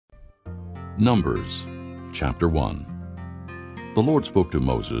Numbers, chapter 1. The Lord spoke to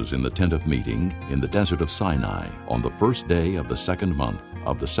Moses in the tent of meeting in the desert of Sinai on the first day of the second month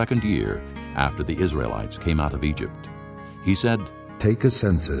of the second year after the Israelites came out of Egypt. He said, "Take a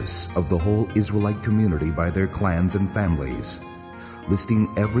census of the whole Israelite community by their clans and families, listing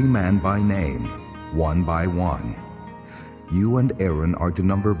every man by name, one by one. You and Aaron are to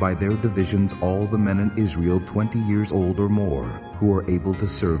number by their divisions all the men in Israel 20 years old or more who are able to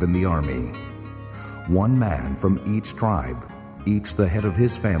serve in the army. One man from each tribe, each the head of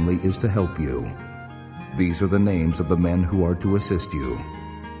his family, is to help you. These are the names of the men who are to assist you.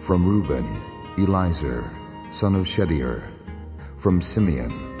 From Reuben, Elizur, son of Shedeur. From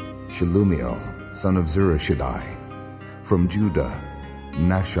Simeon, Shelumiel, son of Zurishaddai. From Judah,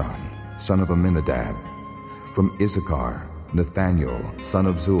 Nahshon, son of Amminadab. From Issachar, Nathaniel, son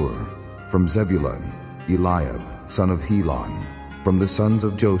of Zur. From Zebulun, Eliab, son of Helon. From the sons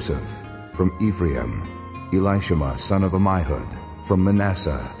of Joseph, from Ephraim, Elishama, son of Ammihud. From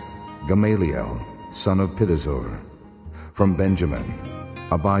Manasseh, Gamaliel, son of Pedazur. From Benjamin,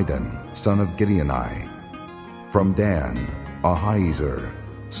 Abidan, son of Gideoni. From Dan, Ahiezer,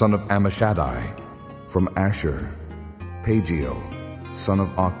 son of Ammishaddai. From Asher, Pagiel, son of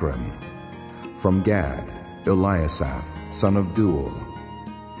Ochran. From Gad, Eliasaph, son of Duel.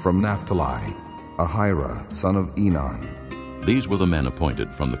 From Naphtali, Ahira, son of Enon. These were the men appointed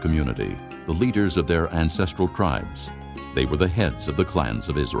from the community, the leaders of their ancestral tribes. They were the heads of the clans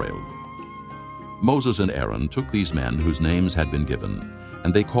of Israel. Moses and Aaron took these men whose names had been given,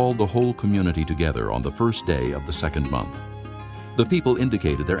 and they called the whole community together on the first day of the second month. The people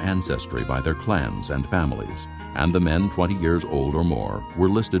indicated their ancestry by their clans and families, and the men 20 years old or more were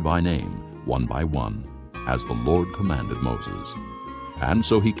listed by name, one by one, as the Lord commanded Moses. And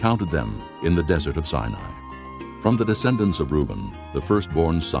so he counted them in the desert of Sinai. From the descendants of Reuben, the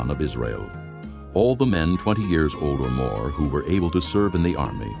firstborn son of Israel, all the men 20 years old or more who were able to serve in the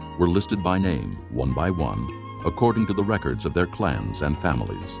army were listed by name, one by one, according to the records of their clans and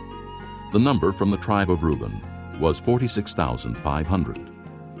families. The number from the tribe of Reuben was 46,500.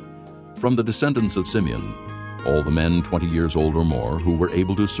 From the descendants of Simeon, all the men 20 years old or more who were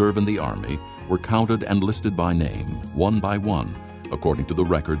able to serve in the army were counted and listed by name, one by one, according to the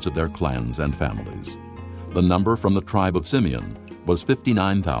records of their clans and families. The number from the tribe of Simeon was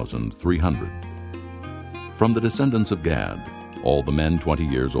 59,300. From the descendants of Gad, all the men 20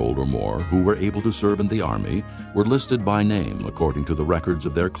 years old or more who were able to serve in the army were listed by name according to the records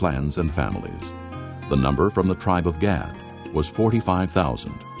of their clans and families. The number from the tribe of Gad was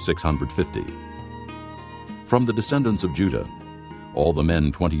 45,650. From the descendants of Judah, all the men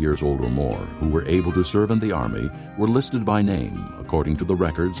 20 years old or more who were able to serve in the army were listed by name according to the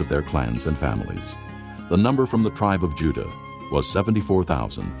records of their clans and families. The number from the tribe of Judah was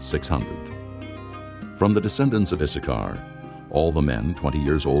 74,600. From the descendants of Issachar, all the men 20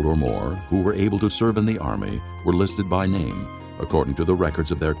 years old or more who were able to serve in the army were listed by name according to the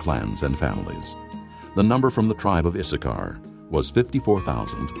records of their clans and families. The number from the tribe of Issachar was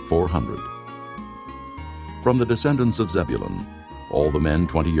 54,400. From the descendants of Zebulun, all the men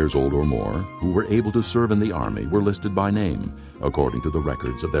 20 years old or more who were able to serve in the army were listed by name according to the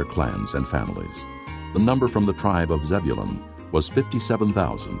records of their clans and families. The number from the tribe of Zebulun was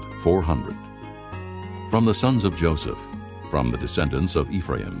 57,400. From the sons of Joseph, from the descendants of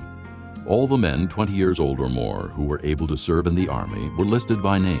Ephraim, all the men 20 years old or more who were able to serve in the army were listed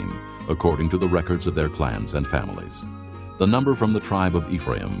by name according to the records of their clans and families. The number from the tribe of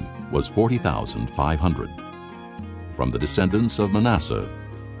Ephraim was 40,500. From the descendants of Manasseh,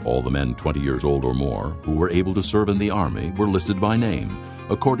 all the men 20 years old or more who were able to serve in the army were listed by name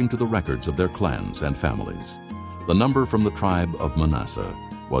according to the records of their clans and families. The number from the tribe of Manasseh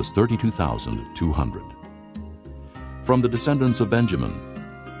was 32,200. From the descendants of Benjamin,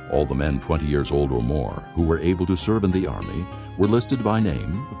 all the men 20 years old or more who were able to serve in the army were listed by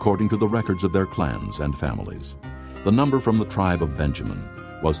name according to the records of their clans and families. The number from the tribe of Benjamin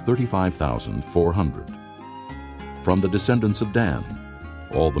was 35,400. From the descendants of Dan,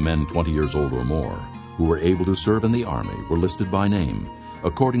 all the men 20 years old or more who were able to serve in the army were listed by name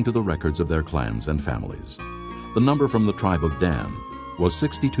according to the records of their clans and families. The number from the tribe of Dan was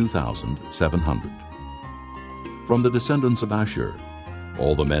 62,700. From the descendants of Asher,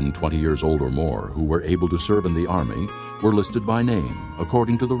 all the men 20 years old or more who were able to serve in the army were listed by name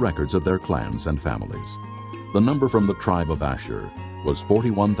according to the records of their clans and families. The number from the tribe of Asher was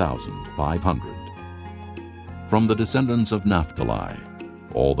 41,500. From the descendants of Naphtali,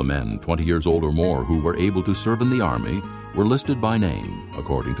 all the men 20 years old or more who were able to serve in the army were listed by name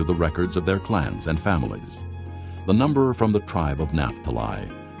according to the records of their clans and families. The number from the tribe of Naphtali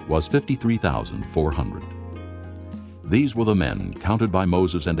was 53,400. These were the men counted by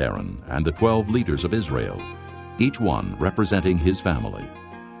Moses and Aaron and the 12 leaders of Israel, each one representing his family.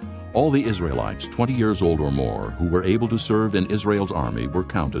 All the Israelites 20 years old or more who were able to serve in Israel's army were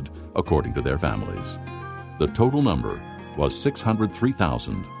counted according to their families. The total number was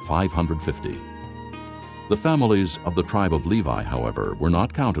 603,550. The families of the tribe of Levi, however, were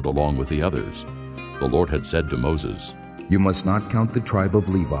not counted along with the others. The Lord had said to Moses, "You must not count the tribe of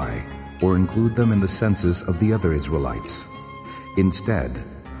Levi or include them in the census of the other Israelites. Instead,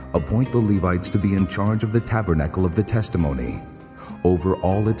 appoint the Levites to be in charge of the tabernacle of the testimony, over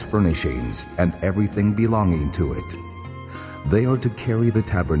all its furnishings and everything belonging to it. They are to carry the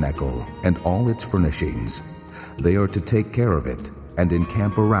tabernacle and all its furnishings. They are to take care of it and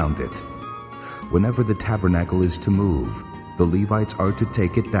encamp around it. Whenever the tabernacle is to move, the Levites are to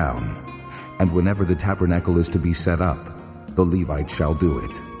take it down, and whenever the tabernacle is to be set up, the Levites shall do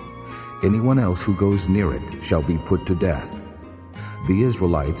it. Anyone else who goes near it shall be put to death. The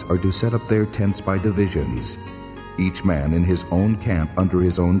Israelites are to set up their tents by divisions, each man in his own camp under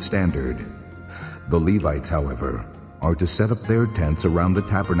his own standard. The Levites, however, are to set up their tents around the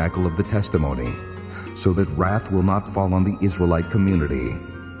tabernacle of the testimony, so that wrath will not fall on the Israelite community.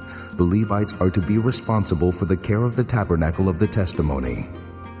 The Levites are to be responsible for the care of the tabernacle of the testimony."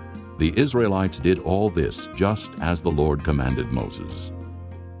 The Israelites did all this just as the Lord commanded Moses.